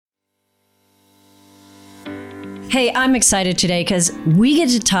Hey, I'm excited today because we get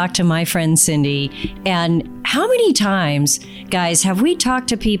to talk to my friend Cindy. And how many times, guys, have we talked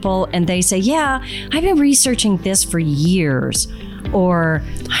to people and they say, yeah, I've been researching this for years, or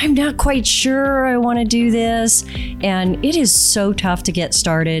I'm not quite sure I want to do this. And it is so tough to get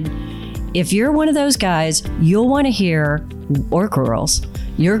started. If you're one of those guys, you'll want to hear, or girls,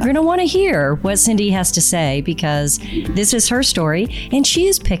 you're going to want to hear what Cindy has to say, because this is her story and she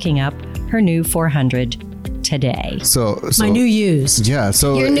is picking up her new 400 today. So my new used. Yeah.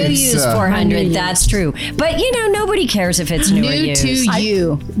 So your new used 400. That's true. But nobody cares if it's new or used. New to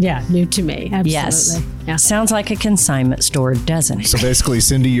you. Yeah, new to me. Absolutely. Yes. Yeah. Sounds like a consignment store, doesn't it? So basically,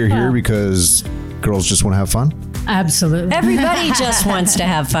 Cindy, you're here because girls just want to have fun? Absolutely. Everybody just wants to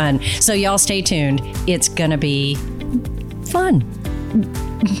have fun. So y'all stay tuned. It's going to be fun.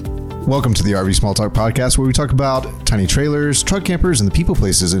 Welcome to the RV Small Talk podcast, where we talk about tiny trailers, truck campers, and the people,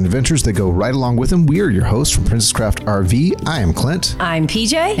 places, and adventures that go right along with them. We are your hosts from Princess Craft RV. I am Clint. I'm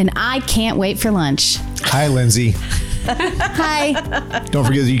PJ. And I can't wait for lunch. Hi, Lindsay. Hi. Don't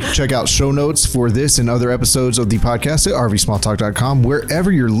forget that you can check out show notes for this and other episodes of the podcast at rvsmalltalk.com.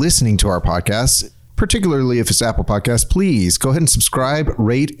 Wherever you're listening to our podcasts, particularly if it's Apple Podcasts, please go ahead and subscribe,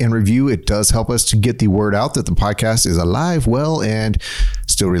 rate, and review. It does help us to get the word out that the podcast is alive, well, and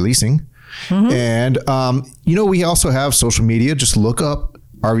still releasing. Mm-hmm. And, we also have social media. Just look up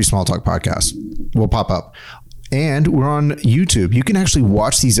RV Small Talk Podcast. We'll pop up. And we're on YouTube. You can actually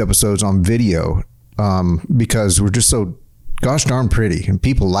watch these episodes on video because we're just so gosh darn pretty and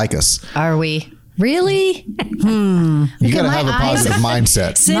people like us. Are we? Really? You got to have a positive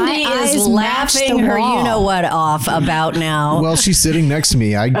mindset. Cindy is laughing her you-know-what off about now. Well, she's sitting next to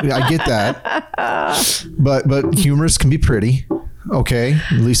me. I get that. But humorous can be pretty. Okay.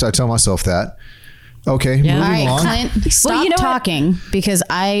 At least I tell myself that. Okay. Yeah. Moving All right, along. Clint, stop talking because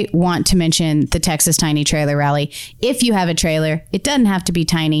I want to mention the Texas Tiny Trailer Rally. If you have a trailer, it doesn't have to be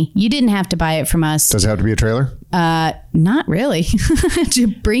tiny. You didn't have to buy it from us. Does it have to be a trailer? Not really. To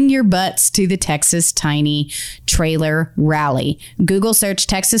bring your butts to the Texas Tiny Trailer Rally. Google search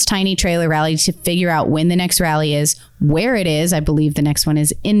Texas Tiny Trailer Rally to figure out when the next rally is, where it is. I believe the next one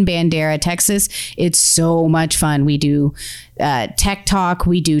is in Bandera, Texas. It's so much fun. We do tech talk.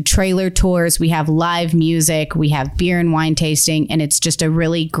 We do trailer tours. We have live music. We have beer and wine tasting. And it's just a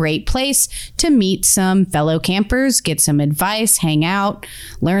really great place to meet some fellow campers, get some advice, hang out,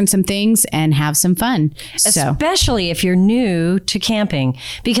 learn some things, and have some fun. Especially if you're new to camping,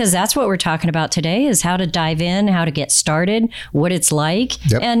 because that's what we're talking about today is how to dive in, how to get started, what it's like,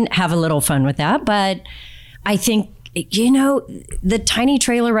 and have a little fun with that. But I think, the Tiny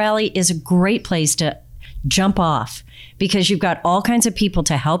Trailer Rally is a great place to jump off because you've got all kinds of people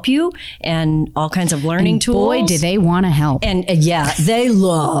to help you and all kinds of learning tools. Boy, do they want to help. And they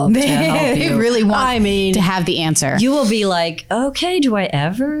love to help you. They really want to have the answer. You will be like, okay, do I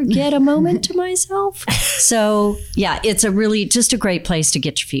ever get a moment to myself? So yeah, it's just a great place to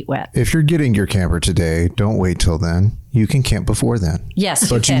get your feet wet. If you're getting your camper today, don't wait till then. You can camp before then. Yes,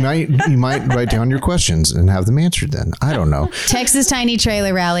 but you might write down your questions and have them answered then. I don't know. Texas Tiny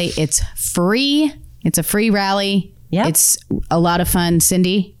Trailer Rally. It's free. It's a free rally. Yeah, it's a lot of fun.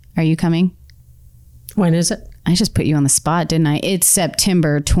 Cindy, are you coming? When is it? I just put you on the spot, didn't I? It's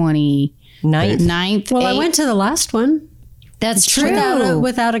September 29th. Well, I went to the last one. That's true.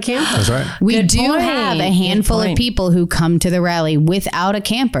 Without a camper. That's right. We Good do point. have a handful of people who come to the rally without a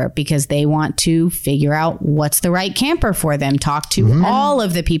camper because they want to figure out what's the right camper for them, talk to all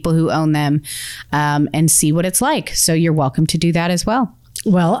of the people who own them, and see what it's like. So you're welcome to do that as well.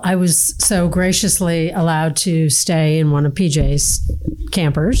 Well, I was so graciously allowed to stay in one of PJ's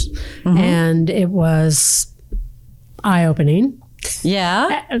campers, and it was eye-opening.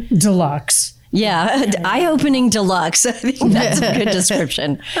 Yeah. Deluxe. Yeah, eye-opening deluxe. I think that's a good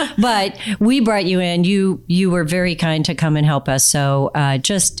description. But we brought you in. You were very kind to come and help us. So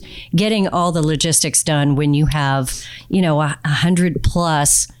just getting all the logistics done when you have, 100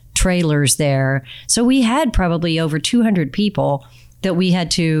 plus trailers there. So we had probably over 200 people that we had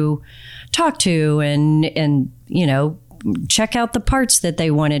to talk to and check out the parts that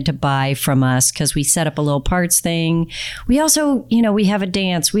they wanted to buy from us because we set up a little parts thing. We also, we have a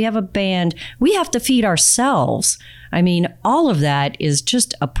dance, we have a band, we have to feed ourselves. I mean, all of that is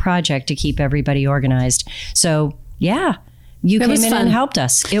just a project to keep everybody organized. So yeah, you came in and helped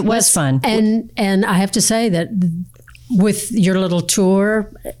us. It was fun. And I have to say that with your little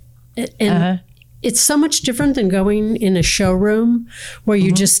tour, it's so much different than going in a showroom where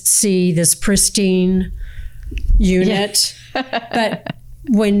you just see this pristine unit. But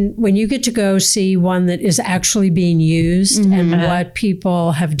when you get to go see one that is actually being used and what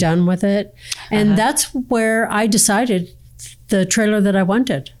people have done with it, and that's where I decided the trailer that I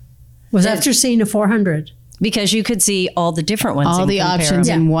wanted was after seeing a 400. Because you could see all the different ones. All and the compare options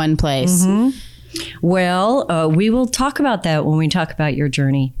them. in one place. Well, we will talk about that when we talk about your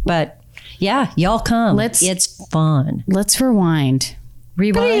journey. But yeah, y'all come. It's fun. Let's rewind.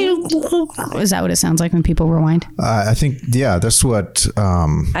 Rewind. Is that what it sounds like when people rewind? I think, yeah, that's what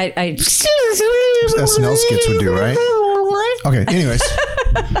I SNL skits would do, right? Okay, anyways.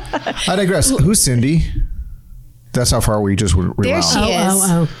 I digress. Who's Cindy? That's how far we just rewound. There she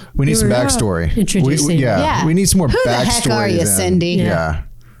is. We need some backstory. Introducing. Yeah, we need some more Who backstory. the heck are you, Cindy? Yeah.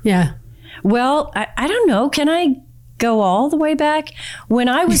 Yeah. Well, I don't know. Can I go all the way back? When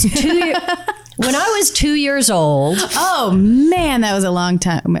I was 2 years old, Oh, man, that was a long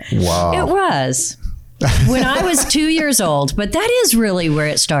time. Wow. it was. When I was 2 years old, but that is really where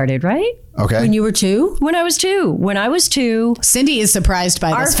it started, right? Okay. When you were 2? When I was two, Cindy is surprised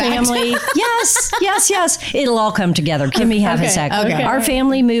by our this fact. family, yes. It'll all come together. Kimmy, have a sec. okay. Our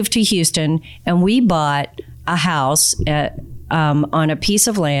family moved to Houston, and we bought a house on a piece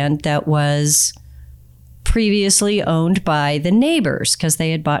of land that was previously owned by the neighbors because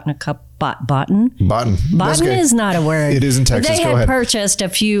they had bought Botten. Botten is not a word. It is in Texas. They Go had ahead. purchased a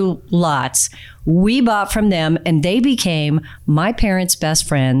few lots. We bought from them, and they became my parents' best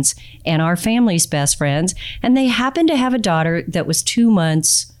friends and our family's best friends. And they happened to have a daughter that was 2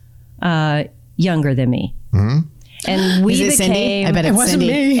 months younger than me. Mm-hmm. And we Is it Cindy? became. I bet it's wasn't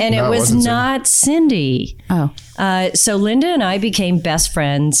Cindy. me. And No, it it was wasn't Cindy. not Cindy. Oh. So Linda and I became best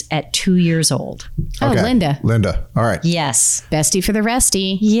friends at 2 years old. Oh, Okay. Linda. All right. Yes. Bestie for the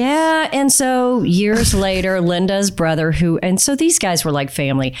resty. Yeah, and so years later, Linda's brother, and so these guys were like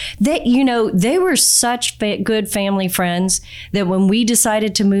family. They were such good family friends that when we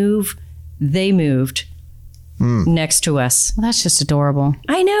decided to move, they moved next to us. Well, that's just adorable.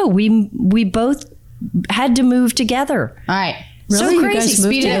 I know we both had to move together. All right. So Really? You crazy. guys moved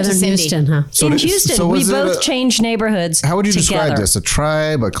Speed it up together to in Cindy. Houston, huh? In Houston, we was it both changed neighborhoods. How would you describe together. this? A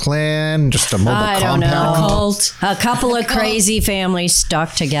tribe, a clan, just a mobile I don't compound? know. Cult. A couple of crazy families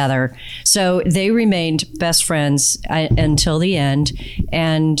stuck together. So they remained best friends until the end.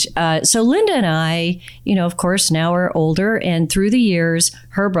 And so Linda and I, of course, now are older. And through the years,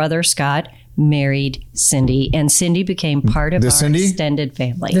 her brother, Scott, married Cindy. And Cindy became part of our This Cindy? extended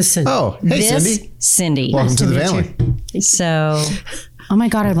family. Listen. Oh, hey, This Cindy. Cindy. Welcome to the family. So, Oh, my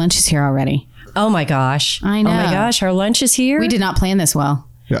God, our lunch is here already. oh my gosh. I Oh my know. gosh, our lunch is here. We did not plan this well.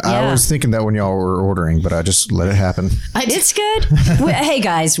 Yeah, I Yeah. was thinking that when y'all were ordering, but I just let it happen. It's good. Hey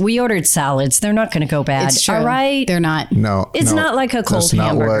guys, we ordered salads. They're not going to go bad. It's true. All right. They're not. No, It's no, not like a cold that's not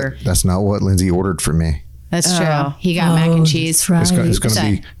hamburger. That's not what Lindsay ordered for me. That's true. Oh. He got mac and cheese. That's right. It's going to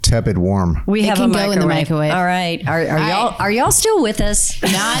be tepid warm. We It have can a go microwave. in the microwave. All right. Are y'all still with us?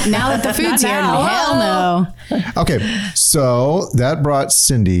 Not now that the food's here. now. Hell no. Okay, so that brought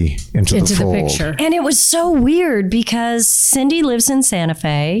Cindy into Into the the fold. picture. And it was so weird because Cindy lives in Santa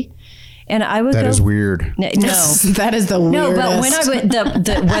Fe, and I would That go. is weird. No. That is the weirdest. No, but when I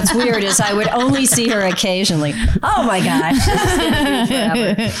would, what's weird is I would only see her occasionally. Oh my gosh, this is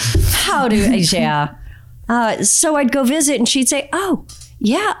gonna be forever. How do yeah? So I'd go visit, and she'd say, "Oh,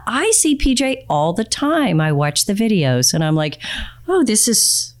 yeah, I see PJ all the time. I watch the videos," and I'm like, "Oh, this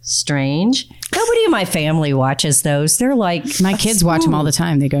is strange." Nobody in my family watches those. They're like my kids watch them all the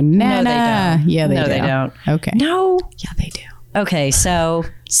time. They go, nah, No, they don't. Yeah, they no, do. they don't. Okay. No. Yeah, they do. Okay, so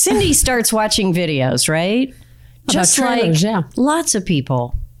Cindy starts watching videos, right? Just trailers, yeah. lots of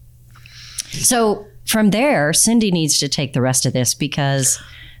people. So from there, Cindy needs to take the rest of this because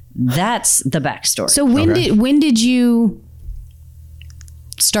that's the backstory. So when did you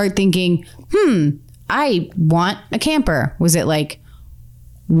start thinking, I want a camper? Was it like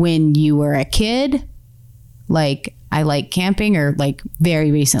when you were a kid? Like I like camping, or like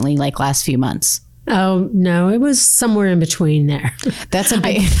very recently, like last few months? Oh, no, it was somewhere in between there. That's a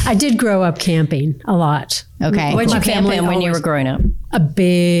big I did grow up camping a lot. okay. What'd my you camp family in when you always- were growing up? A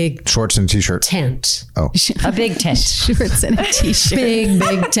big Shorts and t-shirt. tent. A big tent. Shorts and a t-shirt.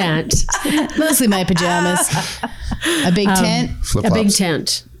 Big tent. Mostly my pajamas. A big tent. Flip A big flops.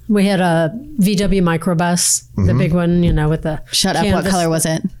 tent. We had a VW microbus, the big one, with the Shut up. What canvas, color was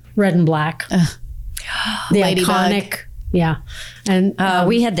it? red and black. The Ladybug. iconic. Yeah. And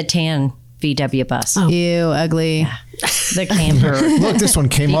We had the tan VW bus, Ew, ugly. the camper. Look, this one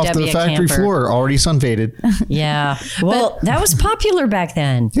came off the VW factory camper. floor, already sun faded. Yeah. Well, that was popular back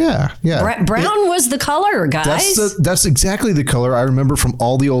then. Yeah, yeah. Brown was the color, guys. That's exactly the color I remember from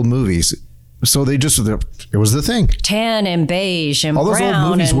all the old movies. So they just, it was the thing. Tan and beige and All those brown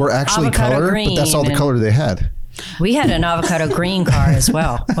old movies and were actually avocado color, green but that's all the and- color they had. We had an avocado green car as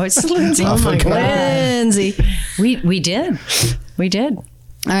well. Oh, it's Lindsay. Oh my God. Lindsay. We did. We did. All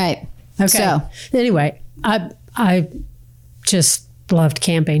right. Okay. So Anyway, I just loved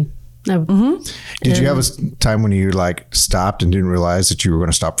camping. Did you have a time when you like stopped and didn't realize that you were going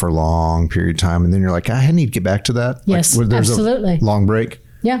to stop for a long period of time, and then you're like, I need to get back to that? Yes, like, there's absolutely. a long break.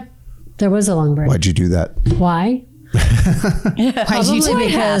 Yeah, there was a long break. Why'd you do that? Why? why'd you What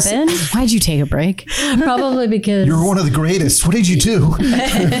happened? why'd you take a break? Probably because You were one of the greatest. What did you do?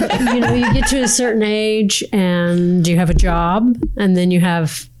 you get to a certain age and you have a job, and then you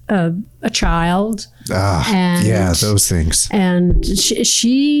have a child, And- yeah, those things. and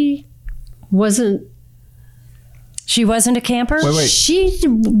she wasn't. She wasn't a camper? Wait. She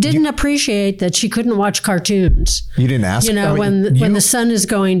didn't appreciate that she couldn't watch cartoons. You didn't ask. You know, I mean, when you- the sun is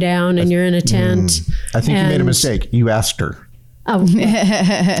going down and you're in a tent. I think you made a and- mistake. You asked her. Oh,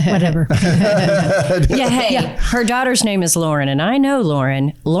 whatever. Yeah, hey, her daughter's name is Lauren, and I know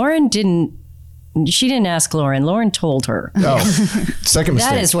Lauren. She didn't ask Lauren. Lauren told her. Oh, second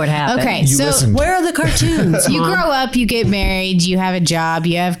mistake. That is what happened. Okay, You so listened. Where are the cartoons? you Mom? grow up, you get married, you have a job,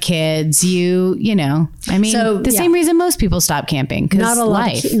 you have kids, you know. I mean, So, the yeah. same reason most people stop camping because Not a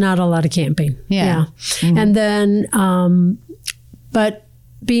life. lot. Not a lot of camping. Yeah. And then, but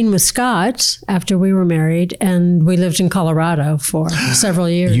being with Scott after we were married, and we lived in Colorado for several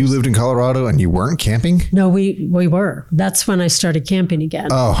years. You lived in Colorado and you weren't camping? No, we were. That's when I started camping again.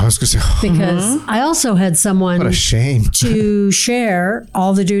 Oh, I was going to say, Because I also had someone what a shame. to share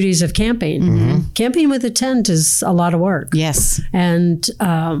all the duties of camping. Camping with a tent is a lot of work. Yes. And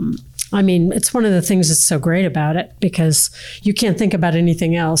I mean, it's one of the things that's so great about it, because you can't think about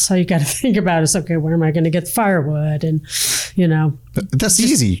anything else. All you got to think about is, okay, where am I going to get the firewood? And, you know, That's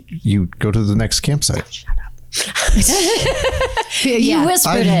easy. You go to the next campsite. You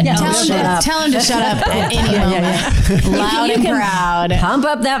whispered it. Yeah. Tell him to shut up at any moment. Loud and proud. Pump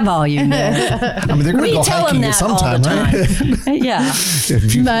up that volume there. I mean, they're going to We go tell them hiking at that some all time, the right? Yeah.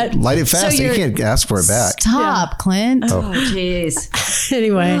 If you But- light it fast, So you you're- can't ask for it back. Stop, Clint. Oh, jeez.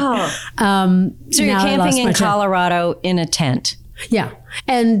 anyway. So you're now I lost camping my in train. Colorado in a tent. Yeah.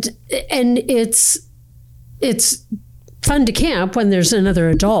 And it's fun to camp when there's another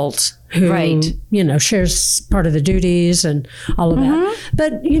adult who, Right. you know, shares part of the duties and all of that.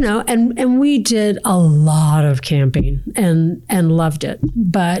 But, you know, and we did a lot of camping and loved it.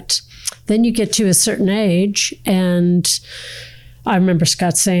 But then you get to a certain age, and I remember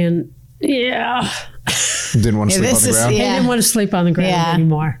Scott saying, yeah, Didn't want to sleep on this the is- ground. yeah. I didn't want to sleep on the ground Yeah.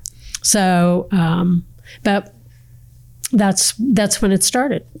 anymore. So, but that's when it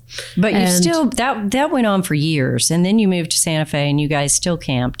started. But you And- still, that went on for years. And then you moved to Santa Fe and you guys still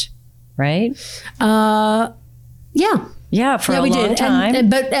camped, right? Yeah. Yeah, for a we long did. time.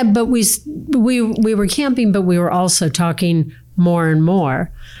 But we were camping, but we were also talking more and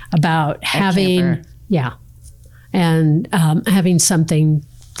more about having camper. and having something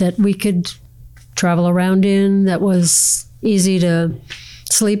that we could travel around in, that was easy to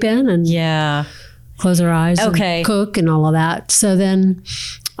sleep in and Yeah. close our eyes Okay. and cook and all of that. So then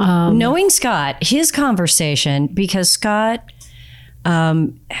Knowing Scott, his conversation, because Scott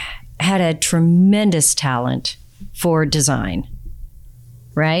had a tremendous talent for design,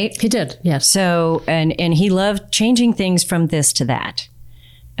 right? he did, yes. So, and he loved changing things from this to that.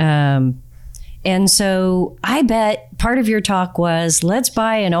 And so I bet part of your talk was, let's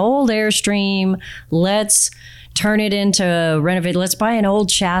buy an old Airstream, let's turn it into renovate, let's buy an old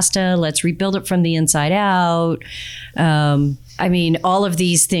Shasta, let's rebuild it from the inside out. I mean, all of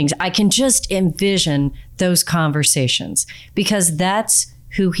these things. I can just envision those conversations because that's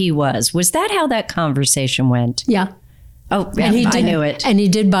who he was. Was that how that conversation went? Yeah. Oh, And he I did, knew it. And he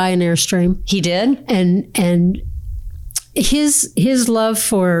did buy an Airstream. He did? And his love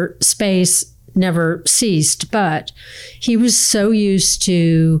for space never ceased, but he was so used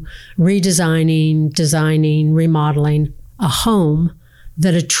to redesigning, designing, remodeling a home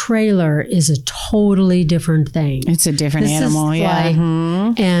that a trailer is a totally different thing. It's a different This is animal. Yeah.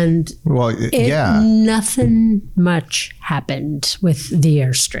 like- and Well, yeah. nothing much happened with the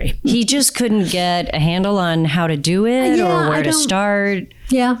Airstream. He just couldn't get a handle on how to do it Yeah, or I where to don't- start.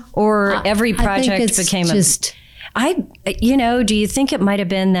 Yeah. Or every I think project it's became just, do you think it might have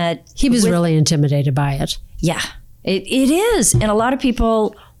been that he was really intimidated by it. Yeah, it is. And a lot of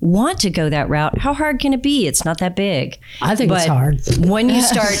people want to go that route. How hard can it be? It's not that big. I think it's But hard.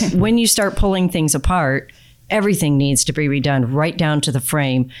 when you start pulling things apart, everything needs to be redone right down to the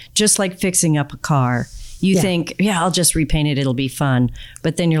frame, just like fixing up a car. You think, yeah, I'll just repaint it. It'll be fun.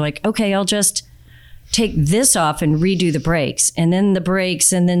 But then you're like, okay, I'll just take this off and redo the brakes, and then the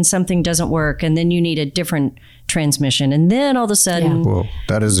brakes, and then something doesn't work, and then you need a different transmission, and then all of a sudden Whoa,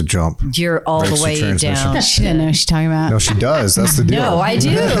 that is a jump. you're all Brakes the to way transmission. down. She didn't know what she's talking about. No, she does. That's the deal. No, I do.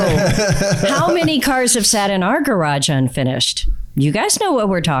 How many cars have sat in our garage unfinished? You guys know what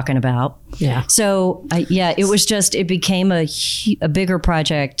we're talking about. Yeah. So it was just, it became a bigger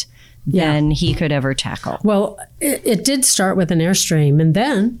project than he could ever tackle. Well, it did start with an Airstream, and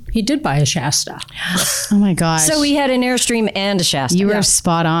then he did buy a Shasta. Oh my gosh. So we had an Airstream and a Shasta. you were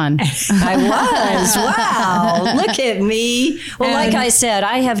spot on. I was. Wow. Look at me. Well, like I said,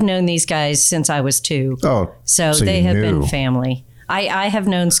 I have known these guys since I was 2. Oh, So so they you have knew. been family. I have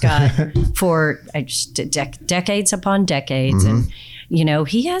known Scott for decades upon decades. And, you know,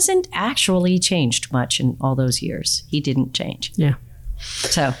 he hasn't actually changed much in all those years. He didn't change. Yeah.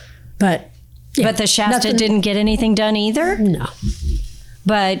 So, But but the Shasta didn't get anything done either. No.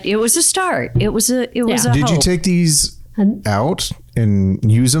 But it was a start. It was a Yeah. hope. Did you take these And- out and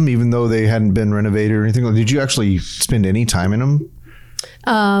use them even though they hadn't been renovated or anything? Or did you actually spend any time in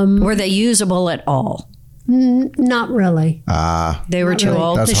them? Were they usable at all? Not really. They were too Really.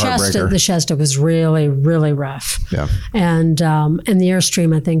 old. That's the a heartbreaker. The Shasta was really, really rough. Yeah. And the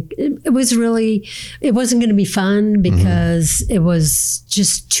Airstream, I think it was really, it wasn't going to be fun because it was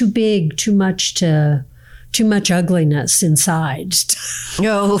just too big, too much ugliness inside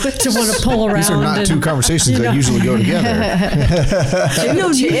No. to want to pull around. These are not two conversations that usually go together.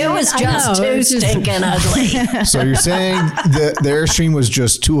 It was just know, too it's just- stinking ugly. So you're saying the Airstream was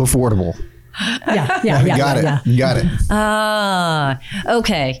just too affordable. Yeah. Got it. Got it.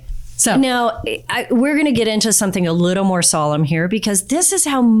 Okay. So Now, we're going to get into something a little more solemn here because this is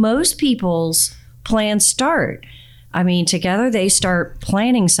how most people's plans start. I mean, together they start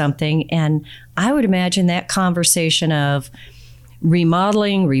planning something, and I would imagine that conversation of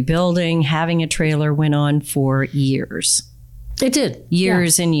remodeling, rebuilding, having a trailer went on for years. it did.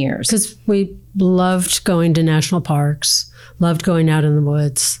 Years and years. Because we loved going to national parks, loved going out in the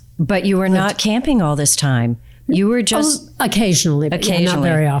woods. But you were not camping all this time. You were just Occasionally, but yeah, not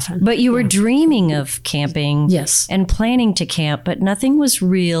very often. But you were dreaming of camping, Yes. and planning to camp, but nothing was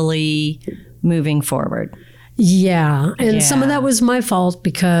really moving forward. Yeah. And some of Yeah. that was my fault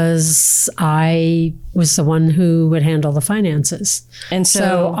because I was the one who would handle the finances. And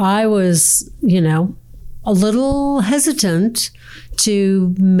So I was, a little hesitant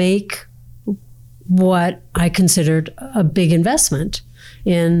to make what I considered a big investment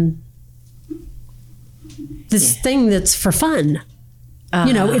in this thing that's for fun.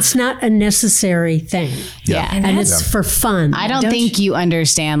 It's not a necessary thing. Yeah. And it's for fun. I don't think you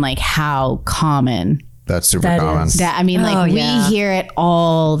understand like how common That's super That common. is. that. I mean, like Oh, yeah. we hear it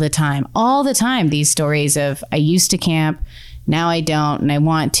all the time. These stories of I used to camp, now I don't, and I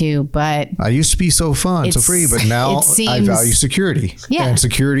want to, but I used to be so fun, so It's- free, but now it seems- I value security. Yeah. And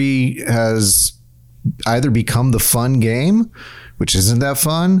security has either become the fun game, which isn't that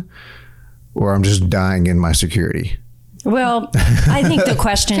fun, or I'm just dying in my security. Well, I think the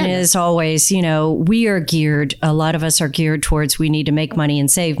question is always, we are geared, a lot of us are geared towards we need to make money and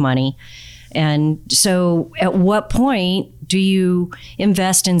save money. And so at what point do you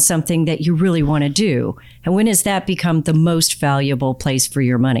invest in something that you really want to do? And when has that become the most valuable place for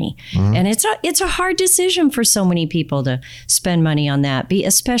your money? And it's a hard decision for so many people to spend money on that,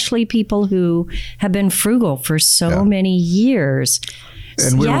 especially people who have been frugal for so many years.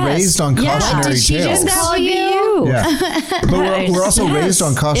 And we were Yes. raised on Yeah. cautionary Did she tales. just call you? Yeah. But we're also Yes. raised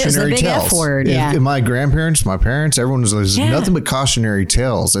on cautionary It was the big tales. F word. Yeah. And my grandparents, my parents, everyone was there's Yeah. nothing but cautionary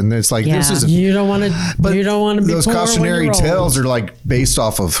tales. And it's like, this Yeah. is You don't want to. But You don't want to be those poor when cautionary you're old. tales are like based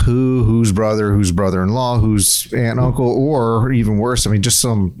off of whose brother, whose brother-in-law, whose aunt, uncle, or even worse. I mean, just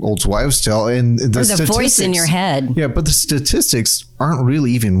some old wives' tale. And the Or the voice in your head. Yeah, but the statistics aren't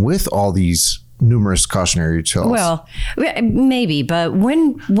really even with all these numerous cautionary tales. Well, maybe, but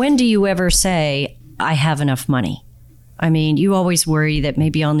when do you ever say, I have enough money? I mean, you always worry that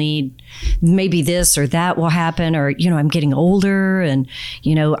maybe I'll need, maybe this or that will happen, or, I'm getting older and,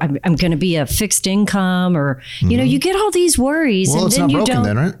 I'm going to be a fixed income, or, you get all these worries. well, and it's then not you broken don't,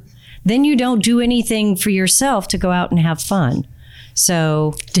 then, right? then you don't do anything for yourself to go out and have fun.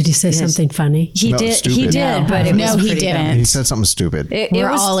 So Did he say something funny? he No, did, stupid. he did, No. but it No, was he pretty bad. didn't. He said something stupid. It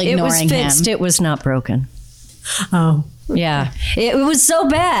We're was, all it was ignoring fixed. him. It was not broken. Oh, Yeah. It was so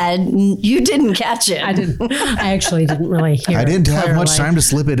bad, you didn't catch it. I actually didn't really hear I didn't it have much clearly. time to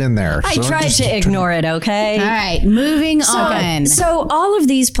slip it in there. I so tried just to ignore it, okay? All right, moving on. So all of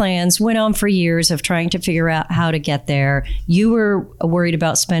these plans went on for years of trying to figure out how to get there. You were worried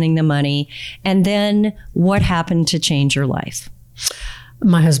about spending the money. And then what happened to change your life?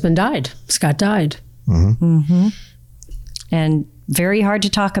 My husband died. Scott died. And very hard to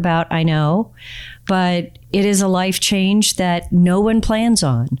talk about, I know, but it is a life change that no one plans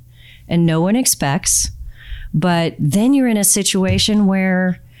on and no one expects. But then you're in a situation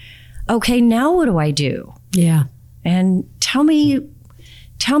where, okay, now what do I do? Yeah. And tell me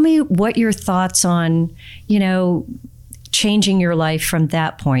what your thoughts on, changing your life from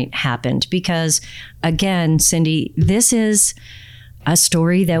that point happened. Because again, Cindy, this is a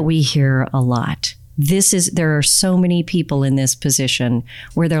story that we hear a lot. There are so many people in this position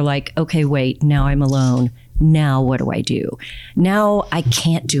where they're like, okay, wait, now I'm alone. Now what do I do? Now I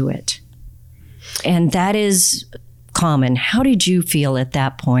can't do it. And that is common. How did you feel at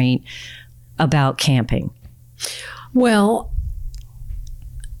that point about camping? Well,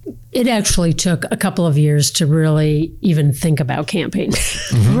 it actually took a couple of years to really even think about camping.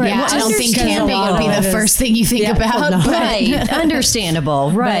 Right. Yeah, I don't think because camping a lot would be of the it first thing you think about. no. Right.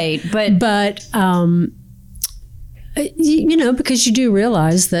 Understandable. Right. But Because you do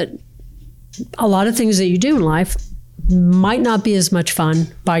realize that a lot of things that you do in life might not be as much fun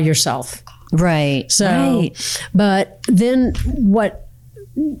by yourself. right. So, right. but then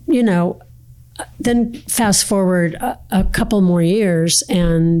then fast forward a couple more years,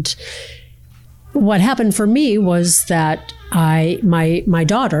 and what happened for me was that my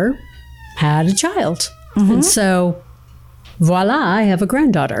daughter had a child, and so voila, I have a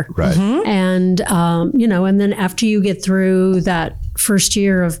granddaughter. Right. And and then after you get through that first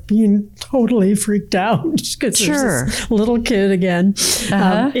year of being totally freaked out because Sure. there's this little kid again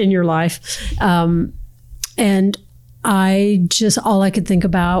in your life, and I just, all I could think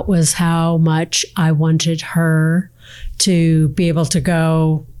about was how much I wanted her to be able to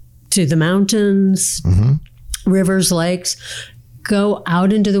go to the mountains, rivers, lakes, go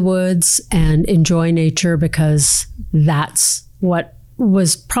out into the woods and enjoy nature, because that's what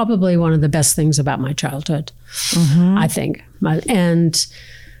was probably one of the best things about my childhood, I think. And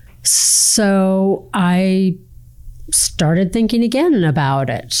so I started thinking again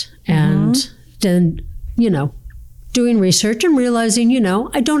about it, and then, doing research and realizing,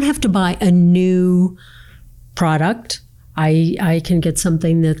 I don't have to buy a new product. I can get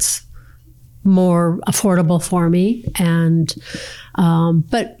something that's more affordable for me. And,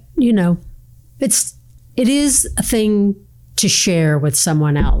 but it is a thing to share with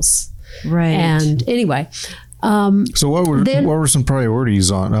someone else. Right. And anyway, So what were some priorities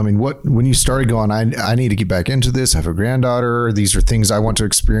on? I mean, when you started going, I need to get back into this. I have a granddaughter. These are things I want to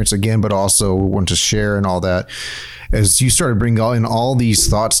experience again, but also want to share and all that. As you started bringing in all these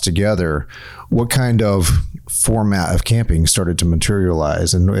thoughts together, what kind of format of camping started to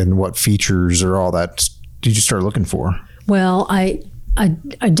materialize, and what features or all that did you start looking for? well, I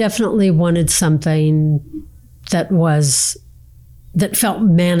definitely wanted something that felt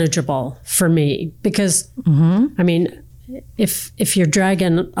manageable for me, because I mean, if you're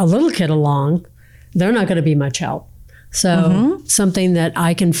dragging a little kid along, they're not going to be much help. So something that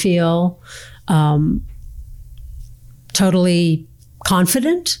I can feel totally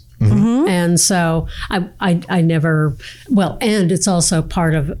confident. And so I never, and it's also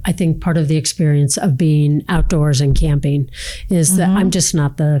part of the experience of being outdoors and camping is that I'm just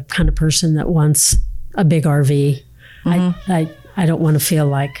not the kind of person that wants a big RV. I don't want to feel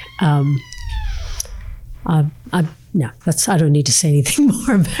like, I don't need to say anything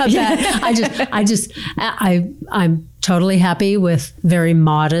more about that. I'm totally happy with very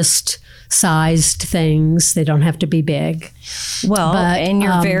modest sized things. They don't have to be big. Well, and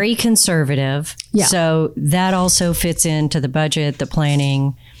you're very conservative. Yeah. So that also fits into the budget, the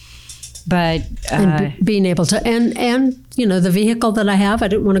planning. But And being able to, and the vehicle that I have, I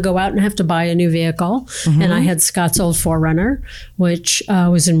didn't want to go out and have to buy a new vehicle. And I had Scott's old 4Runner, which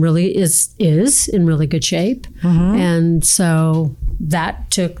was in really good shape. And so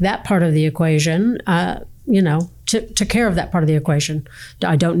that took that part of the equation, took care of that part of the equation.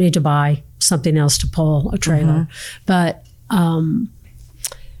 I don't need to buy something else to pull a trailer. But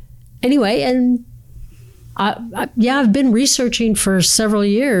anyway, and I've been researching for several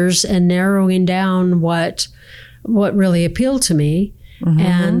years and narrowing down what really appealed to me,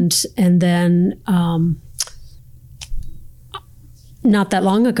 and then not that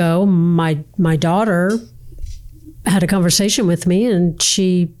long ago, my daughter had a conversation with me, and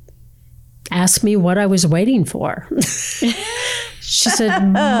she asked me what I was waiting for. She said,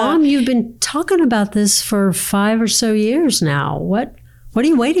 Mom, you've been talking about this for 5 or so years now. What are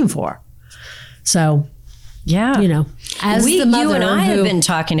you waiting for? So, Yeah. as the mother you and I who, have been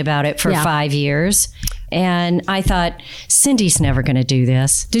talking about it for Yeah. 5 years. And I thought, Cindy's never going to do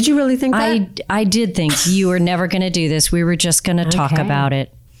this. did you really think that? I did think you were never going to do this. We were just going to talk Okay. about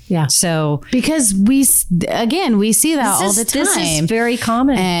it. Yeah. So Because we see that all the time. This is very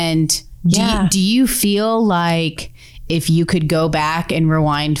common. And Yeah. do you feel like if you could go back and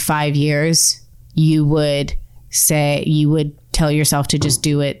rewind 5 years, you would tell yourself to just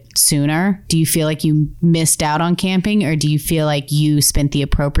do it sooner? Do you feel like you missed out on camping, or do you feel like you spent the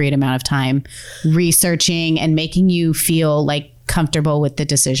appropriate amount of time researching and making you feel like comfortable with the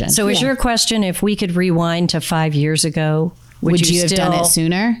decision? So is your question, if we could rewind to 5 years ago, would you have done it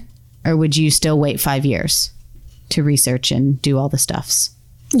sooner, or would you still wait 5 years to research and do all the stuffs?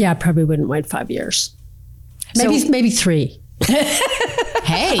 Yeah, I probably wouldn't wait 5 years. Maybe 3.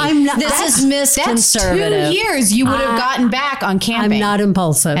 Hey, This is misconservative. That's 2 years you would have gotten back on camping. I'm not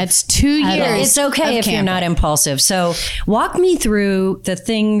impulsive. That's 2 years. It's okay if you're not impulsive. So walk me through the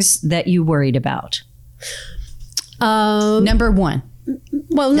things that you worried about. Number one.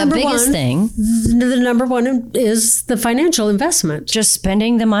 Well, The number biggest one, thing, the number one is the financial investment. just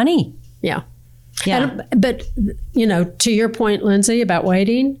spending the money. Yeah. Yeah. But, to your point, Lindsay, about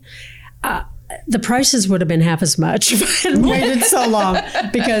waiting, the prices would have been half as much if I had waited so long,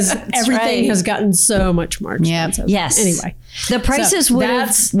 because everything right. has gotten so much more expensive. Yes. Anyway. The prices So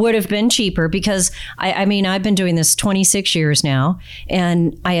would have been cheaper because I mean, I've been doing this 26 years now,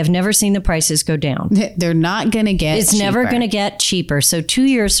 and I have never seen the prices go down. They're not going to get It's never cheaper. going to get cheaper. So 2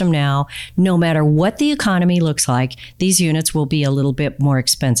 years from now, no matter what the economy looks like, these units will be a little bit more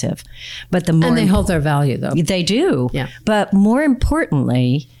expensive. But the more And they hold their value, though. they do. Yeah. But more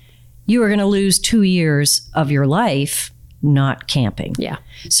importantly, you are going to lose 2 years of your life not camping. Yeah.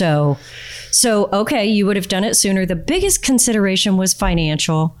 So okay, you would have done it sooner. The biggest consideration was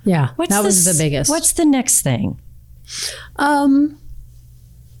financial. Yeah, that was the biggest. What's the next thing?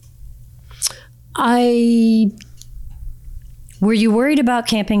 Were you worried about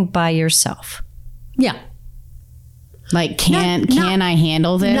camping by yourself? Yeah. Like, can I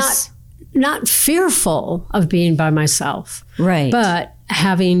handle this? Not fearful of being by myself, Right. but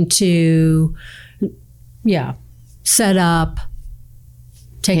having to, set up,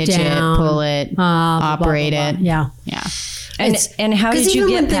 take Hitch down, it, pull it, operate it. Yeah. Yeah. And how did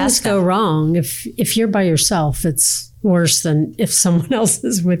you when get past things go wrong, if you're by yourself, it's worse than if someone else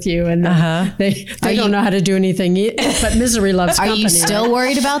is with you and they don't know how to do anything. But misery loves Are company. you still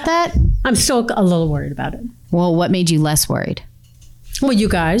worried about that? I'm still a little worried about it. Well, what made you less worried? Well, you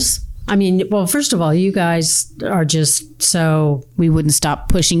guys. I mean, first of all, you guys are just so. We wouldn't stop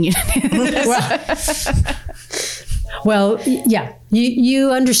pushing you. Well, yeah, you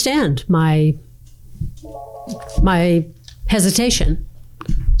understand my hesitation.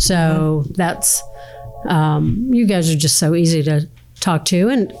 So that's you guys are just so easy to talk to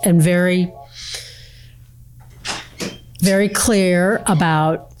and very, very clear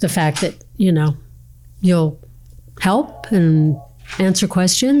about the fact that you'll help and answer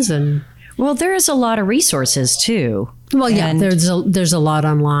questions and. Well, there is a lot of resources too. Well, yeah, And- there's a lot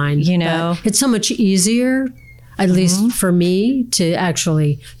online. But it's so much easier, at least for me, to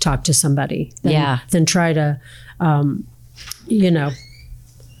actually talk to somebody than try to,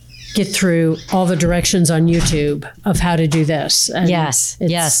 get through all the directions on YouTube of how to do this. And Yes,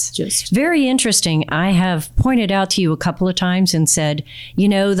 it's yes. just Very interesting. I have pointed out to you a couple of times and said,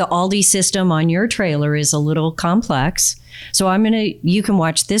 the Aldi system on your trailer is a little complex. So you can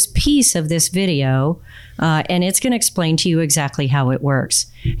watch this piece of this video and it's going to explain to you exactly how it works.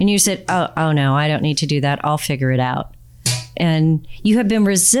 And you said, oh no, I don't need to do that. I'll figure it out. And you have been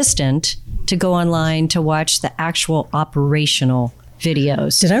resistant to go online to watch the actual operational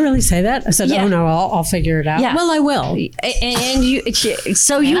videos. Did I really say that? I said, Yeah. "Oh no, I'll figure it out." Yeah. Well, I will. And you,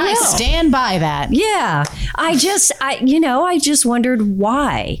 so you I will. stand by that. Yeah. I just wondered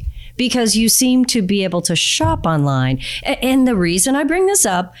why. Because you seem to be able to shop online. And the reason I bring this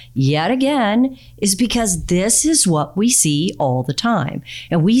up yet again is because this is what we see all the time.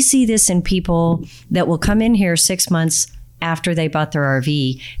 And we see this in people that will come in here 6 months after they bought their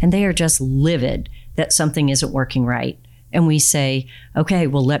RV and they are just livid that something isn't working right. And we say, okay,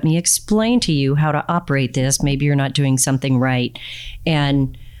 well, let me explain to you how to operate this. Maybe you're not doing something right.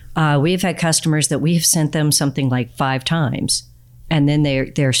 And we've had customers that we have sent them something like 5 times. And then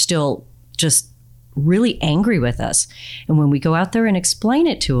they're still just really angry with us. And when we go out there and explain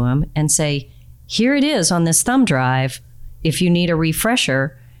it to them and say, here it is on this thumb drive, if you need a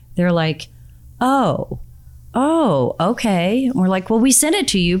refresher, they're like, oh, okay. And we're like, well, we sent it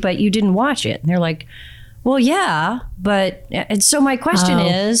to you, but you didn't watch it. And they're like, well, yeah, but, and so my question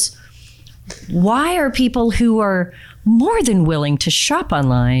is, why are people who are more than willing to shop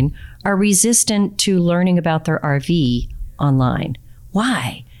online are resistant to learning about their RV online?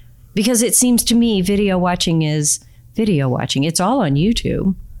 Why? Because it seems to me video watching is video watching. It's all on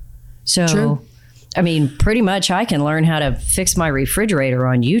YouTube. So, True. I mean, pretty much I can learn how to fix my refrigerator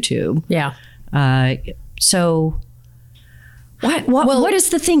on YouTube. Yeah. So what is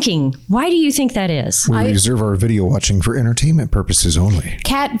the thinking? Why do you think that is? We reserve our video watching for entertainment purposes only.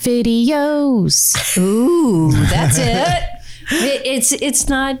 Cat videos. Ooh, that's it. It's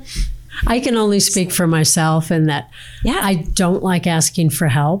not. I can only speak for myself in that I don't like asking for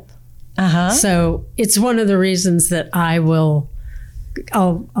help. So it's one of the reasons that I'll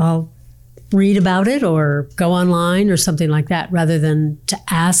read about it or go online or something like that rather than to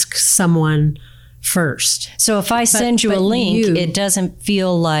ask someone first. So if I send you a link, it doesn't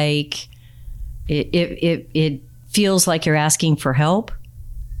feel like it feels like you're asking for help,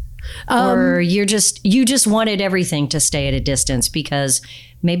 or you just wanted everything to stay at a distance because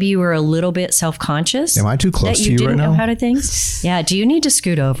maybe you were a little bit self-conscious. Am I too close that to you didn't right know now? how to things? Yeah. Do you need to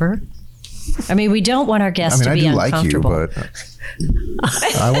scoot over? I mean, we don't want our guests to be uncomfortable. I do like you,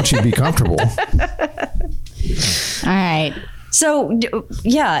 but I want you to be comfortable. All right. So,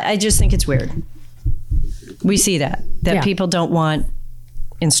 yeah, I just think it's weird. We see that people don't want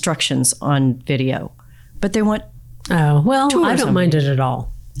instructions on video, but they want. Oh, well, tour I or don't mind it at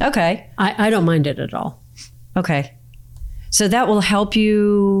all. Okay. I don't mind it at all. Okay. So that will help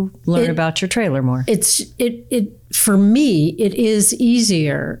you learn about your trailer more. It for me, it is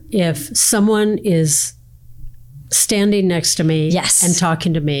easier if someone is standing next to me and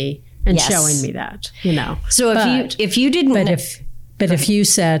talking to me and showing me that, you know. So if you didn't, but if you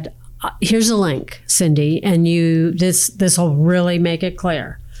said, here's a link, Cindy, and this will really make it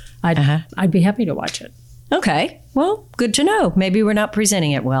clear, I'd be happy to watch it. Okay. Well, good to know. Maybe we're not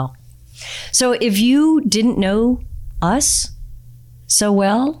presenting it well. So if you didn't know us so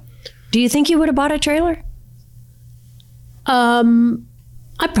well, do you think you would have bought a trailer?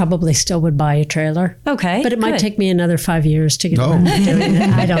 I probably still would buy a trailer. Okay. But it might take me another 5 years to get around to doing it.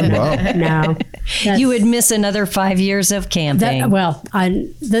 I don't know. No. You would miss another 5 years of camping. And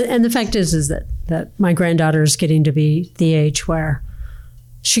the fact is that my granddaughter is getting to be the age where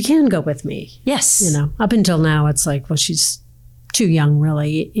she can go with me. Yes. You know, up until now, it's like, well, she's too young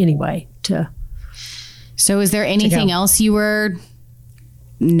really anyway to. So is there anything else you were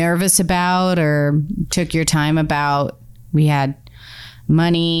nervous about or took your time about? We had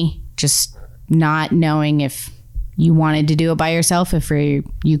money, just not knowing if you wanted to do it by yourself, if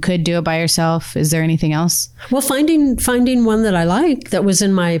you could do it by yourself. Is there anything else? Well, finding one that I like that was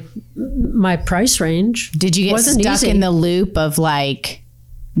in my price range. Did you get stuck easy. in the loop of like,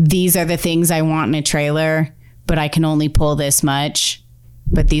 these are the things I want in a trailer, but I can only pull this much?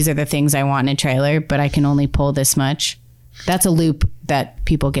 But these are the things I want in a trailer, but I can only pull this much? That's a loop that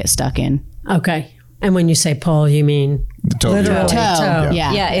people get stuck in. Okay. And when you say pull, you mean literally tow.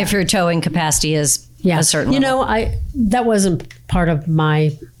 Yeah, if your towing capacity is a certain level. That wasn't part of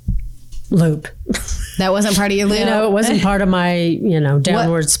my loop. That wasn't part of your loop? It wasn't part of my,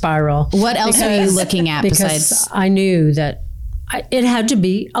 downward spiral. What else are you looking at because besides? I knew that it had to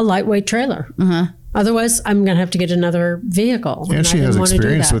be a lightweight trailer. Otherwise, I'm going to have to get another vehicle. And she has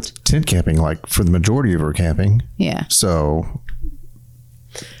experience with tent camping, like for the majority of her camping. Yeah. So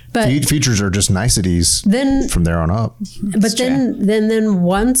but features are just niceties from there on up. But then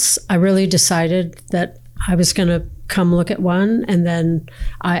once I really decided that I was going to come look at one, and then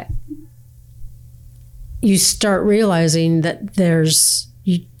you start realizing that there's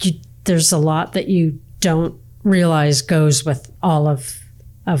a lot that you don't realize goes with all of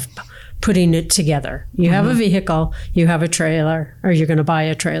putting it together. You have a vehicle, you have a trailer, or you're going to buy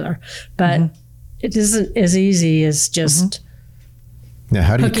a trailer, but it isn't as easy as just. Yeah,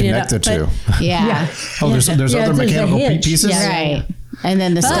 how do you connect the two? Yeah. Oh, there's other mechanical pieces? Right. And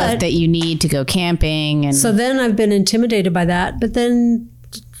then the stuff that you need to go camping. And so then I've been intimidated by that. But then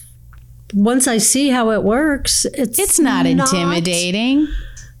once I see how it works, it's not intimidating.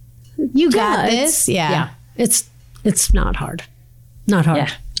 You got this. Yeah. It's not hard. Not hard.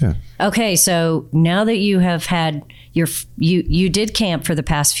 Yeah. Okay, so now that you have had you did camp for the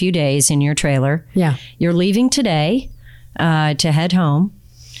past few days in your trailer. Yeah. You're leaving today to head home,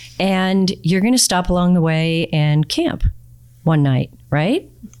 and you're going to stop along the way and camp one night, right?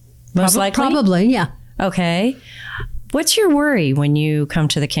 Most likely? Probably, yeah. Okay. What's your worry when you come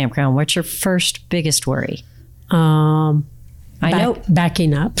to the campground? What's your first biggest worry? I know.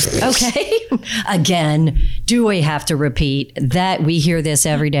 Backing up. Okay. Again, do we have to repeat that? We hear this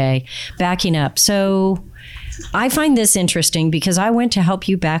every day. Backing up. So I find this interesting because I went to help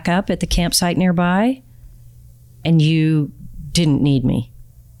you back up at the campsite nearby and you didn't need me.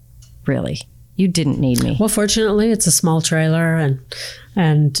 Really. You didn't need me. Well, fortunately, it's a small trailer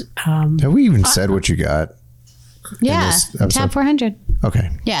and Have we even said what you got? Yeah, this episode? Tab 400. Okay.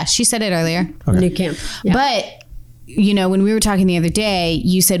 Yeah, she said it earlier. new camp. Yeah. But, you know, when we were talking the other day,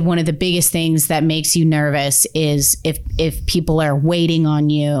 you said one of the biggest things that makes you nervous is if people are waiting on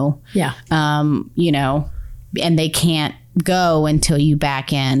you, Yeah. you know, and they can't go until you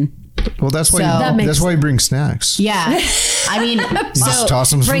back in. Well, that's why So- That makes that's why you bring snacks. Yeah. I mean, Just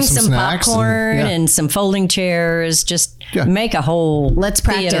toss them Bring some some snacks popcorn yeah. and some folding chairs. Just Yeah. make a whole. let's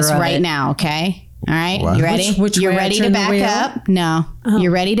practice theater of right it. now, okay? All right, What? you ready? Which You're way I ready turn to the back wheel? up? No,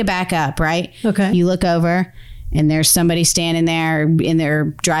 you're ready to back up, right? Okay. You look over, and there's somebody standing there, and they're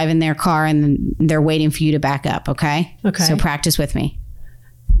driving their car, and they're waiting for you to back up. Okay. Okay. So practice with me.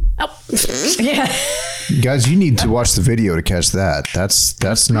 Yeah. Guys, you need to watch the video to catch that. That's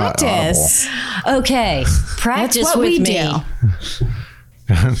not audible. Practice. Okay. Practice That's what with we me. do.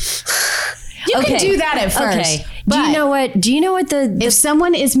 You Okay. can do that at first. Okay. But Do you know what the if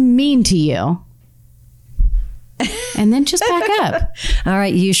someone is mean to you, and then just back up. all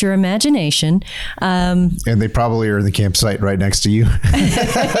right, use your imagination. And they probably are in the campsite right next to you.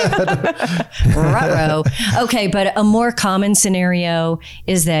 Ruh-roh. Okay, but a more common scenario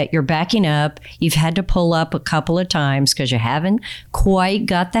is that you're backing up. You've had to pull up a couple of times because you haven't quite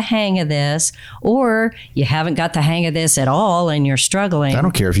got the hang of this, or you haven't got the hang of this at all and you're struggling. I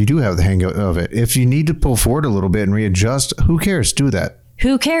don't care if you do have the hang of it. If you need to pull forward a little bit and readjust, who cares? Do that.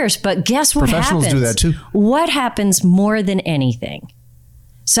 Who cares? But guess what Professionals happens? do that too. What happens more than anything?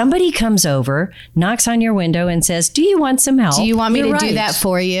 Somebody comes over, knocks on your window and says, "Do you want some help?" Do you want me You're to do right. that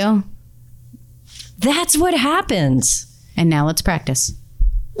for you? That's what happens. And now let's practice.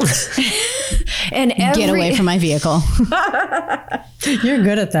 And Get away from my vehicle. You're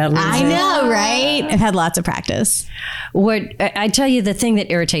good at that, Lindsay. I know, right? I've had lots of practice. What I tell you, the thing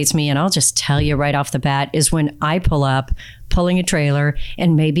that irritates me, and I'll just tell you right off the bat, is when I pull up, pulling a trailer,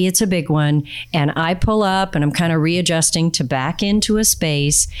 and maybe it's a big one, and I pull up and I'm kind of readjusting to back into a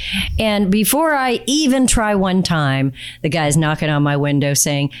space. And before I even try one time, the guy's knocking on my window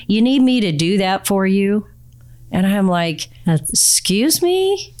saying, "You need me to do that for you?" And I'm like, "Excuse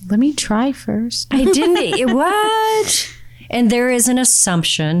me? Let me try first. I didn't. What?" And there is an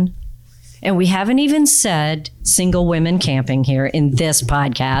assumption, and we haven't even said single women camping here in this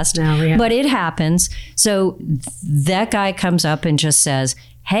podcast, No, we haven't. but it happens. So that guy comes up and just says,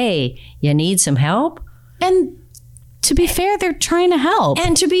 "Hey, you need some help?" And to be fair, they're trying to help.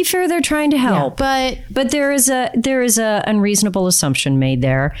 And to be fair, they're trying to help. But There is a unreasonable assumption made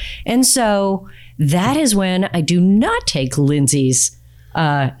there, and so that is when I do not take Lindsay's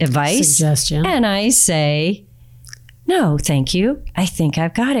advice Suggestion. and I say, "No, thank you. I think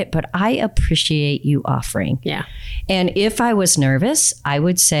I've got it, but I appreciate you offering." Yeah. And if I was nervous, I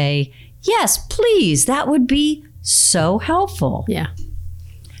would say, "Yes, please. That would be so helpful." Yeah.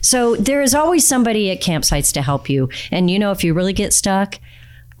 So there is always somebody at campsites to help you. And you know, if you really get stuck,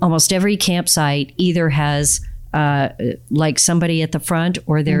 almost every campsite either has like somebody at the front,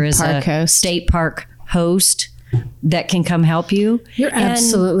 or there is Park a host. state park host that can come help you. You're And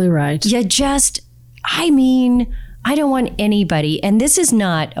absolutely right. you just, I mean, I don't want anybody, and this is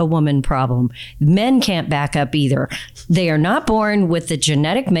not a woman problem. Men can't back up either. They are not born with the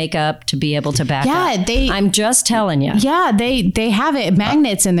genetic makeup to be able to back up. I'm just telling you. yeah, they have it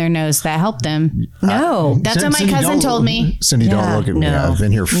magnets in their nose that help them. No. That's what my Cindy, cousin don't- told me. Cindy, don't Yeah, look at me. no, I've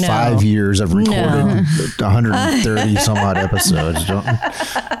been here no, 5 years. I've recorded 130 some odd episodes.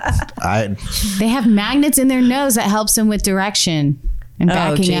 They have magnets in their nose that helps them with direction and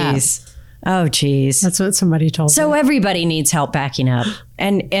backing up. Oh, geez. That's what somebody told me. So everybody needs help backing up,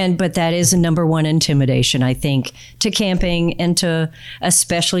 but that is a number one intimidation, I think, to camping and to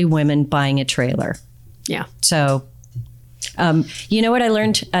especially women buying a trailer. Yeah. So, you know what I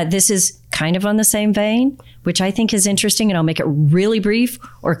learned? This is kind of on the same vein, which I think is interesting, and I'll make it really brief,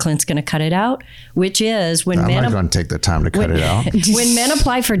 or Clint's going to cut it out. Which is when I'm men not going to take the time to cut it out. when men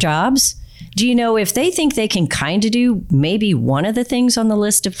apply for jobs. Do you know if they think they can kind of do maybe one of the things on the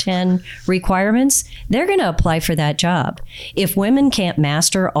list of 10 requirements, they're going to apply for that job. If women can't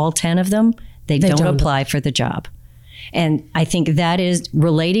master all 10 of them, they don't apply for the job. And I think that is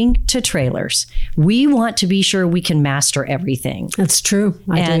relating to trailers. We want to be sure we can master everything. That's true.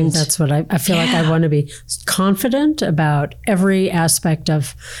 I do. And- That's what I feel like I want to be confident about every aspect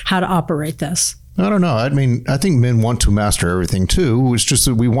of how to operate this. I don't know. I mean, I think men want to master everything too. It's just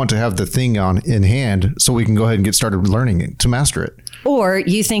that we want to have the thing in hand so we can go ahead and get started learning it to master it. Or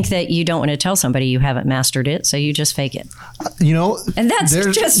you think that you don't want to tell somebody you haven't mastered it, so you just fake it. You know, And that's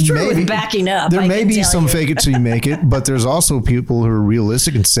just true with backing up. There I may can be tell some you. fake it till you make it, but there's also people who are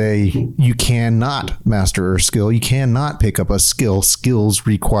realistic and say you cannot master a skill. You cannot pick up a skill. Skills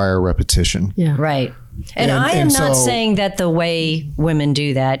require repetition. Yeah. Right. And I am not saying that the way women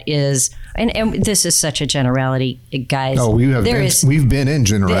do that is, and this is such a generality, guys. Oh, we've been in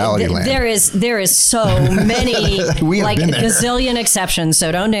generality land. There is so many, We have like a been there. gazillion exceptions.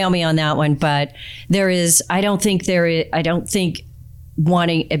 So don't nail me on that one. But there is, I don't think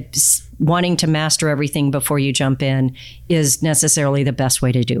wanting to master everything before you jump in is necessarily the best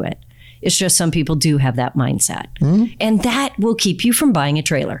way to do it. It's just some people do have that mindset, and that will keep you from buying a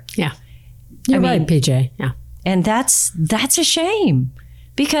trailer. Yeah. You're right, PJ. Yeah. And that's a shame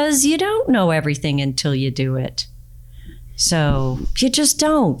because you don't know everything until you do it. So you just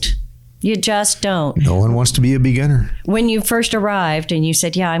don't. You just don't. No one wants to be a beginner. When you first arrived and you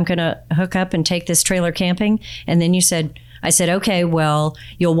said, yeah, I'm going to hook up and take this trailer camping. And then I said, okay, well,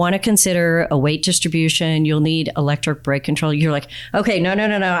 you'll want to consider a weight distribution. You'll need electric brake control. You're like, okay, no.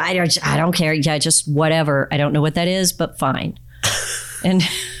 I don't care. Yeah, just whatever. I don't know what that is, but fine. And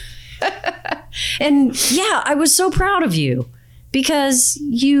and yeah, I was so proud of you because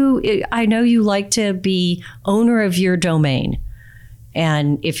I know you like to be owner of your domain.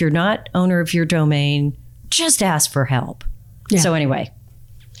 And if you're not owner of your domain, just ask for help. Yeah. So anyway,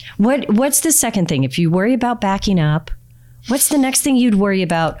 what's the second thing? If you worry about backing up, what's the next thing you'd worry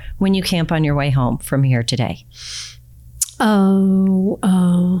about when you camp on your way home from here today?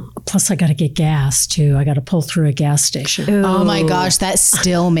 Plus I got to get gas too. I got to pull through a gas station. Ooh. Oh my gosh, that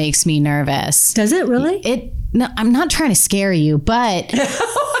still makes me nervous. Does it really? No, I'm not trying to scare you, but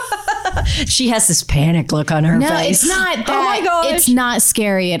She has this panic look on her no, face. it's not that. Oh my gosh. It's not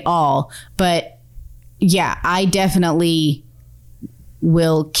scary at all. But yeah, I definitely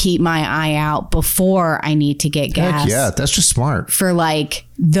will keep my eye out before I need to get gas. Heck yeah, that's just smart. For like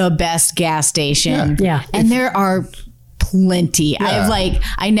the best gas station. Yeah. And there are plenty.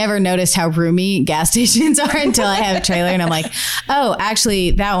 I never noticed how roomy gas stations are until I have a trailer and I'm like, oh,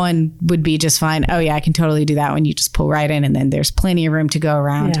 actually that one would be just fine. Oh yeah, I can totally do that one. You just pull right in and then there's plenty of room to go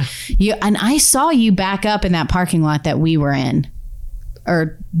around. Yeah. And I saw you back up in that parking lot that we were in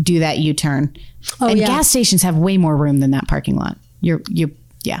or do that U-turn. Oh, and yeah. gas stations have way more room than that parking lot.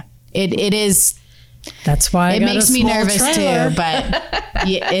 It is. That's why It makes me nervous too, but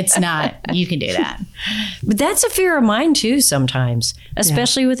it's not. You can do that. But that's a fear of mine too sometimes,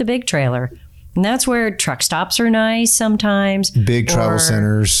 especially with a big trailer. And that's where truck stops are nice sometimes. Big travel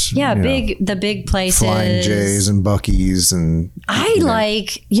centers. Yeah, you know, the big places. Flying J's and Buc-ee's and I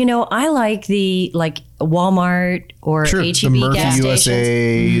like the Walmart or sure, the H-E-B Murphy gas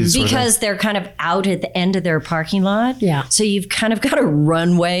stations. USA's Because they're kind of out at the end of their parking lot. Yeah. So you've kind of got a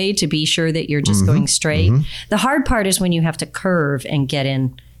runway to be sure that you're just going straight. The hard part is when you have to curve and get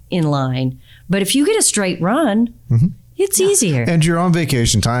in line. But if you get a straight run, it's easier. And you're on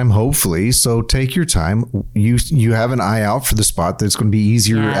vacation time, hopefully. So take your time. You have an eye out for the spot that's going to be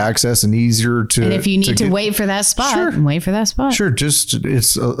easier to access and easier to. And if you need to wait for that spot, Sure. wait for that spot. Sure, just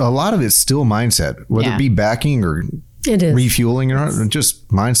it's a lot of it's still mindset, whether it be backing or It is. refueling or not, just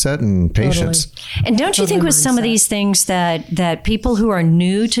mindset and patience. And don't you think with some of these things that people who are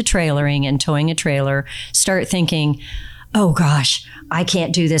new to trailering and towing a trailer start thinking, oh gosh, I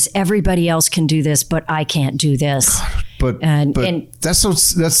can't do this. Everybody else can do this, but I can't do this. But that's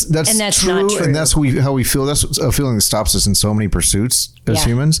that's true, not true. and that's how we feel. That's a feeling that stops us in so many pursuits as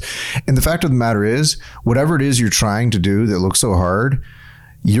humans. And the fact of the matter is, whatever it is you're trying to do that looks so hard,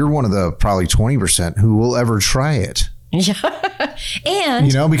 you're one of the probably 20% who will ever try it. Yeah.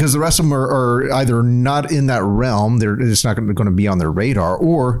 And because the rest of them are either not in that realm, they're just not going to be on their radar,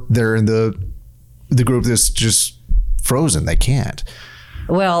 or they're in the group that's just frozen. They can't.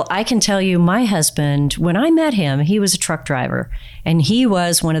 well, I can tell you, my husband, when I met him, he was a truck driver and he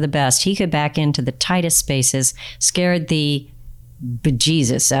was one of the best. He could back into the tightest spaces, scared the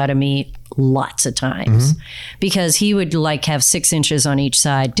bejesus out of me lots of times because he would have 6 inches on each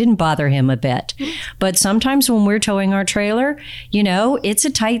side. Didn't bother him a bit. But sometimes when we're towing our trailer, it's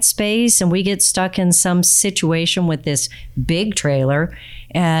a tight space and we get stuck in some situation with this big trailer.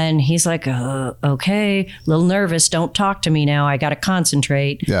 And he's like, okay, a little nervous. Don't talk to me now. I got to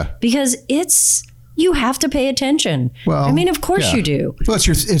concentrate. Yeah. Because you have to pay attention. Well, I mean, of course you do. Well, it's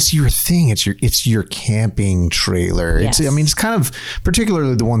your thing. It's your camping trailer. Yes. It's kind of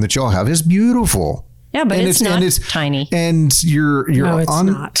particularly the one that y'all have is beautiful. Yeah, but And it's not tiny. And you're No, it's on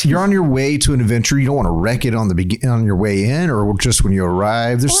not. you're on your way to an adventure. You don't want to wreck it on your way in or just when you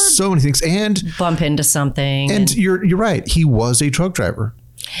arrive. There's so many things. And Bump into something. and you're right. He was a truck driver.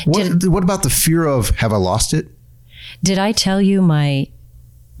 What about the fear of have I lost it? Did I tell you my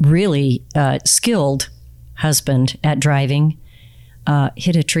really skilled husband at driving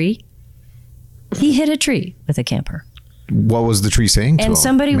hit a tree? He hit a tree with a camper. What was the tree saying to him? And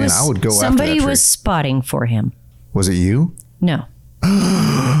somebody Man, was I would go after somebody that tree. was spotting for him. Was it you? No.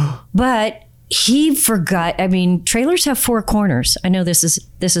 But he forgot. I mean, trailers have 4 corners. I know this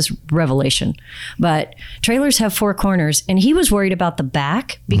is revelation, but trailers have 4 corners, and he was worried about the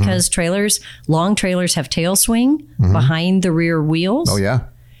back because long trailers have tail swing behind the rear wheels. Oh yeah.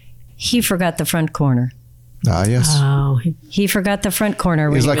 He forgot the front corner. Ah yes. Oh, He forgot the front corner.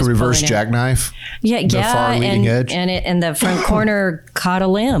 When It's he like a was reverse pulling it. jackknife. Yeah, the far leading edge. and the front corner caught a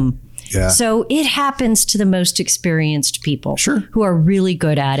limb. Yeah. So it happens to the most experienced people, Sure. who are really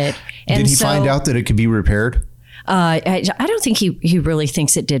good at it. And Did he find out that it could be repaired? I don't think he really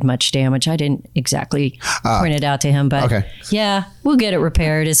thinks it did much damage. I didn't exactly point it out to him, but Okay. yeah, we'll get it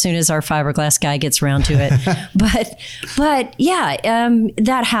repaired as soon as our fiberglass guy gets around to it. but yeah,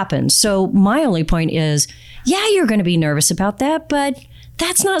 that happens. So my only point is, yeah, you're going to be nervous about that, but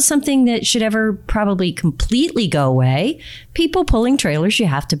that's not something that should ever probably completely go away. People pulling trailers, you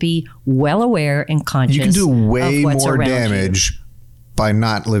have to be well aware and conscious. You can do way of what's more around you. damage by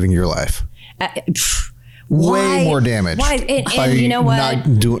not living your life. Way more damage. Why? And by you know what?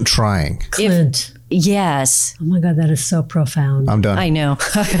 Not trying. Clint. Yes, Oh my God, that is so profound. I'm done. I know.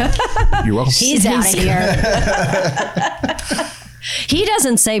 You're welcome. He's out of here. He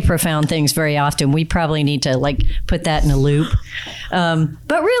doesn't say profound things very often. We probably need to put that in a loop.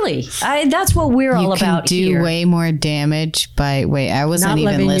 But really, that's what we're all You can about do here. way more damage by I wasn't Not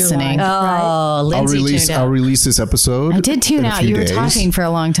even living your listening. life. Oh, Lindsay tuned I'll out. release this episode. I did tune in a out. few You were days. talking for a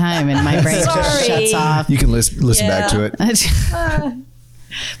long time, and my brain just Sorry. shuts off. You can listen back to it.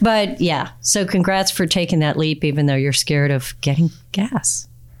 But yeah, so congrats for taking that leap, even though you're scared of getting gas.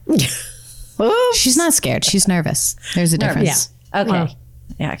 She's not scared. She's nervous. There's a difference. Okay. Well.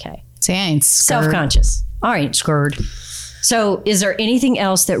 Yeah, okay. See, I ain't scared. Self-conscious. All right, scared. So is there anything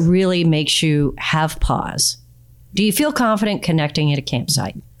else that really makes you have pause? Do you feel confident connecting at a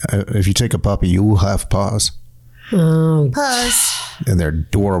campsite? If you take a puppy, you will have paws, Oh, Pose. and they're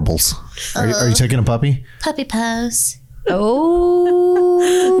adorables. Are you taking a puppy? Puppy pose.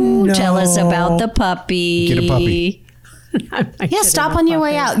 Oh, tell us about the puppy. Get a puppy. Yeah, stop on your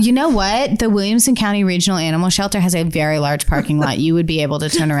way out. You know what? The Williamson County Regional Animal Shelter has a very large parking lot. You would be able to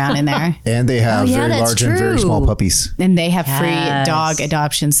turn around in there. And they have yeah, very that's large and very true. small puppies. And they have Yes. free dog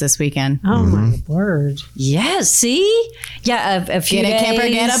adoptions this weekend. oh my word. Yes, see? Yeah, a few Get a camper,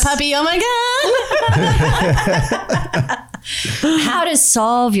 days. get a puppy. Oh my God. How to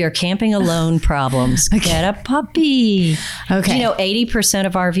solve your camping alone problems. Get a puppy. Okay. Do you know 80%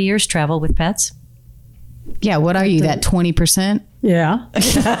 of RVers travel with pets? Yeah, what are you, that 20%? Yeah.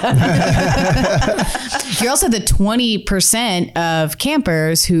 You're also the 20% of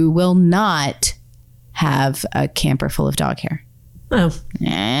campers who will not have a camper full of dog hair. Oh,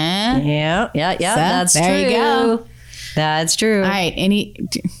 Eh? Yeah, that's there true. you go. That's true. All right.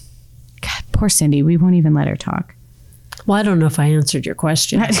 God, poor Cindy. We won't even let her talk. well, I don't know if I answered your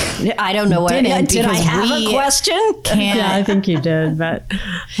question. I don't know what. Didn't, Did I because have we a question? Yeah, I think you did, but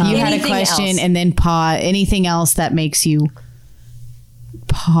You had a Anything question else? and then pause. Anything else that makes you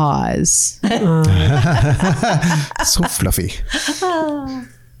pause? So fluffy.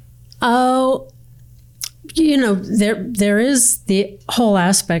 oh, there is the whole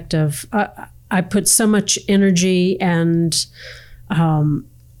aspect of I put so much energy and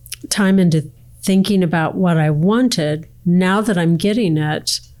time into thinking about what I wanted. Now that I'm getting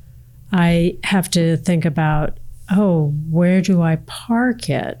it, I have to think about, where do I park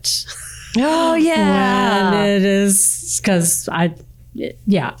it? Oh And it is because I'm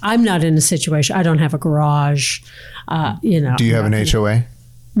not in a situation. I don't have a garage. Do you have an HOA?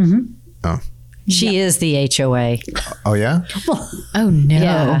 she is the HOA. Oh yeah. Oh, no.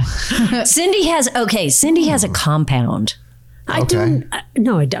 Yeah. Cindy has a compound. I Okay. don't.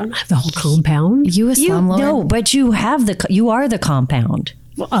 No, I don't have the whole compound. You a slumlord? No, but you are the compound.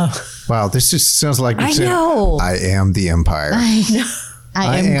 Wow. This just sounds like you're I saying, know. I am the empire. I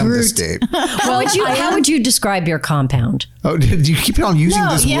I am am the Groot. state. How would you describe your compound? Oh, did you keep on using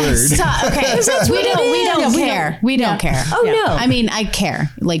this word? Stop. Okay. we don't care. We don't care. Oh no. I mean, I care,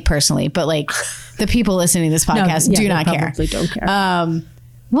 personally, but the people listening to this podcast do they not care. probably don't care.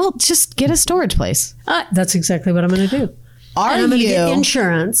 Well, just get a storage place. That's exactly what I'm going to do. Are And I'm going to you? get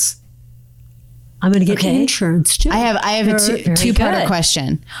insurance. I'm going to get Okay. insurance too. I have a Very two-parter good.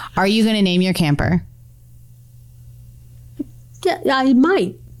 question. Are you going to name your camper? Yeah, I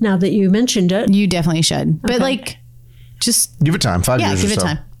might. Now that you mentioned it, You definitely should. But like, just Give it time. 5 yeah, years give or it so.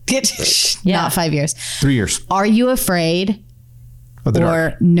 time. Not 5 years. 3 years. Are you afraid Of the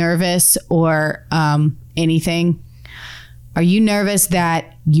dark. or nervous or anything? Are you nervous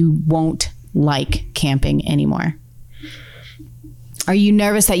that you won't like camping anymore? Are you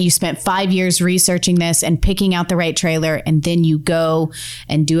nervous that you spent 5 years researching this and picking out the right trailer, and then you go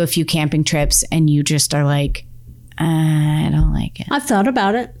and do a few camping trips and you just are like, I don't like it? I've thought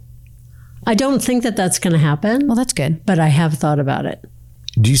about it. I don't think that that's going to happen, Well, that's good. but I have thought about it.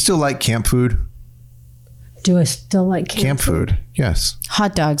 Do you still like camp food? Do I still like Camp food. Yes.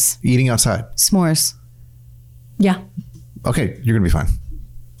 Hot dogs, Eating outside. s'mores. Yeah. Okay, you're going to be fine.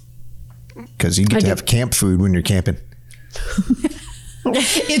 Because you get to do. have camp food when you're camping.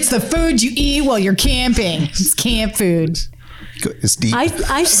 It's the food you eat while you're camping. It's camp food. It's deep.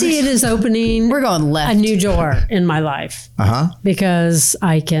 I see it as opening We're going left. a new door in my life Uh-huh. because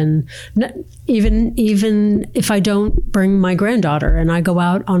I can, even if I don't bring my granddaughter and I go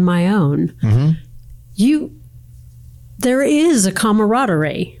out on my own, there is a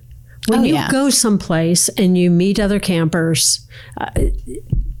camaraderie. When Oh, you yeah. go someplace and you meet other campers,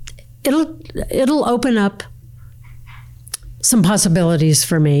 it'll open up some possibilities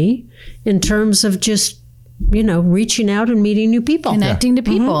for me in terms of just reaching out and meeting new people. Connecting to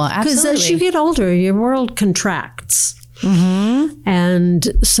people. Because Absolutely. as you get older, your world contracts. And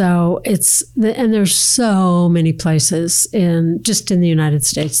so and there's so many places in the United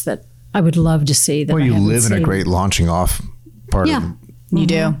States that I would love to see. That Well, I you haven't live in a seen. great launching off part Yeah. of You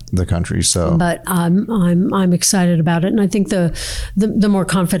do. the country. So But I'm excited about it, and I think the more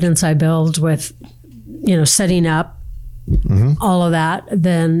confidence I build with setting up all of that,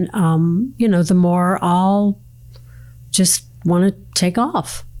 then the more I'll just want to take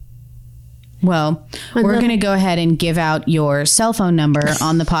off. Well, And we're then- going to go ahead and give out your cell phone number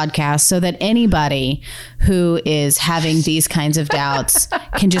on the podcast so that anybody who is having these kinds of doubts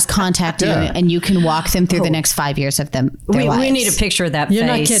can just contact you Yeah. and you can walk them through the next 5 years of their We lives. need a picture of that You're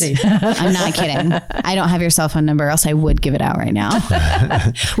face. not kidding. I'm not kidding. I don't have your cell phone number, else I would give it out right now.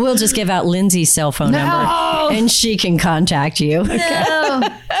 We'll just give out Lindsay's cell phone number and she can contact you.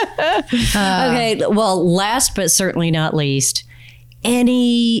 Okay. Well, last but certainly not least,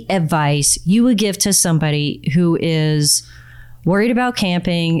 any advice you would give to somebody who is worried about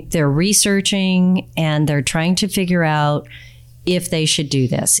camping, they're researching and they're trying to figure out if they should do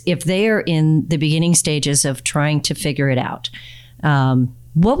this, if they are in the beginning stages of trying to figure it out.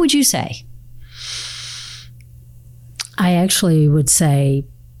 What would you say? I actually would say,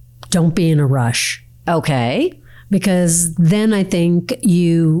 don't be in a rush. Okay. Because then I think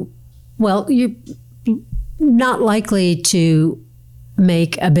you're not likely to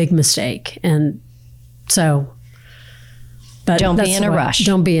make a big mistake, and so. But Don't be that's in the a way- rush.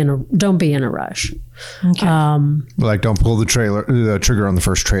 Don't be in a rush. Okay. like, don't pull the trigger on the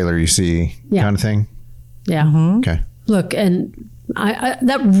first trailer you see, Yeah. kind of thing. Yeah. Okay. Look, and I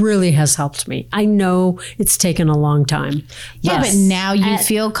that really has helped me. I know it's taken a long time. Yeah, but now you And-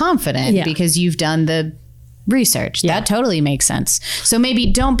 feel confident Yeah. because you've done the research. Yeah. That totally makes sense. So maybe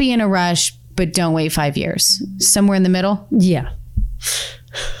don't be in a rush, but don't wait 5 years. Somewhere in the middle. Yeah.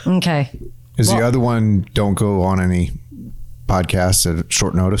 Okay. Is the other one don't go on any podcasts at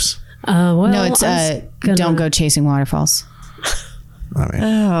short notice? Well, No, it's I was gonna- don't go chasing waterfalls. I mean,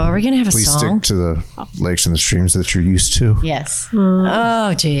 Oh, are we going to have a please song? stick to the lakes and the streams that you're used to. Yes.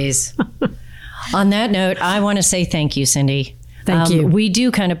 Oh, geez. On that note, I want to say thank you, Cindy. Thank you. We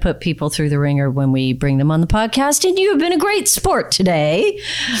do kind of put people through the ringer when we bring them on the podcast, and you have been a great sport today.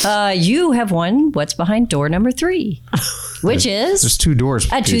 You have won what's behind door number 3, which There's is 2 doors.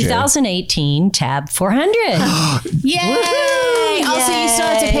 a PJ. 2018 Tab 400. Yay! Also, you still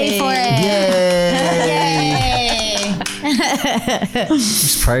have to pay for it. Yay!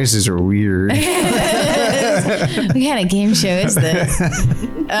 These prices are weird. What kind of game show is this?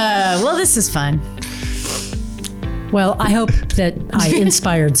 Well, this is fun. Well, I hope that I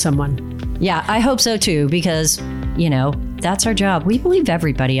inspired someone. Yeah, I hope so too, because, that's our job. We believe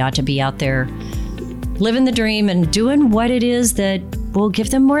everybody ought to be out there living the dream and doing what it is that will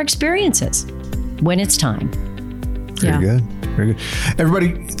give them more experiences when it's time. Very good. Very good.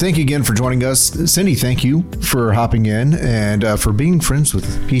 Everybody, thank you again for joining us. Cindy, thank you for hopping in and for being friends with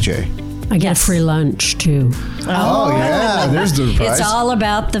PJ. I get a free lunch too. Oh, yeah. There's the prize. It's all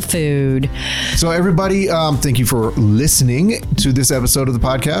about the food. So, everybody, thank you for listening to this episode of the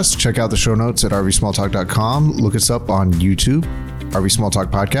podcast. Check out the show notes at rvsmalltalk.com. Look us up on YouTube, RV Small Talk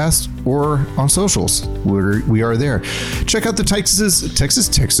Podcast, or on socials. We are there. Check out the Texas.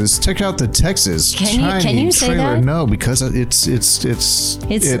 Check out the Texas. Can you say trailer. that? No, because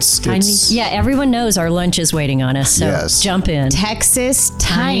it's tiny. Yeah, everyone knows our lunch is waiting on us. So Yes. jump in. Texas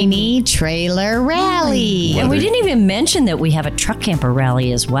Tiny Trailer Rally. And we didn't even mention that we have a truck camper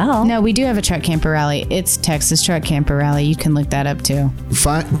rally as well. No, we do have a truck camper rally. It's Texas Truck Camper Rally. You can look that up too.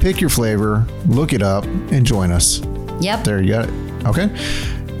 pick your flavor, look it up, and join us. Yep. There you got it. Okay.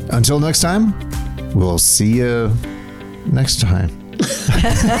 Until next time, we'll see you next time.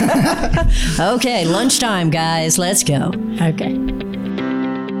 Okay, lunchtime, guys. Let's go. Okay.